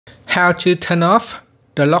how to turn off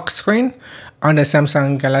the lock screen on the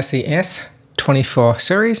Samsung Galaxy S24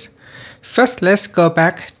 series. First, let's go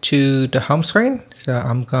back to the home screen. So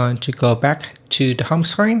I'm going to go back to the home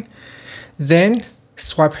screen. Then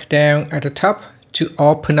swipe down at the top to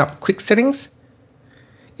open up quick settings.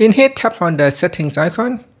 In here, tap on the settings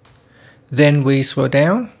icon. Then we scroll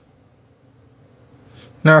down.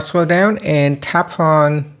 Now scroll down and tap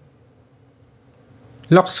on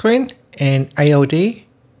lock screen and AOD.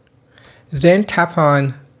 Then tap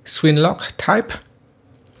on screen lock type.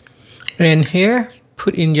 And here,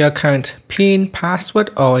 put in your current PIN,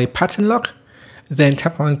 password, or a pattern lock. Then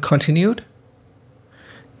tap on continued.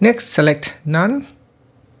 Next, select none.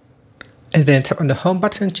 And then tap on the home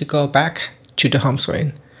button to go back to the home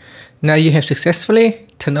screen. Now you have successfully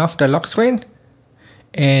turned off the lock screen.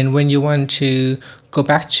 And when you want to go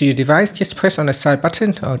back to your device, just press on the side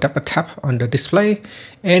button or double tap on the display.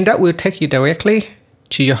 And that will take you directly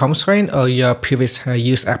to your home screen or your previous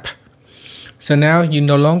used app. So now you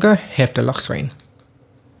no longer have the lock screen.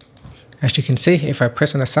 As you can see, if I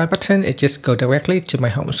press on the side button, it just goes directly to my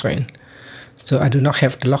home screen. So I do not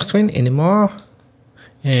have the lock screen anymore.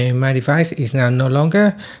 And my device is now no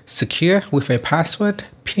longer secure with a password,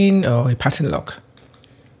 PIN, or a pattern lock.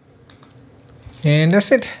 And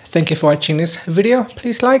that's it. Thank you for watching this video.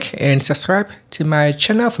 Please like and subscribe to my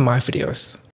channel for more videos.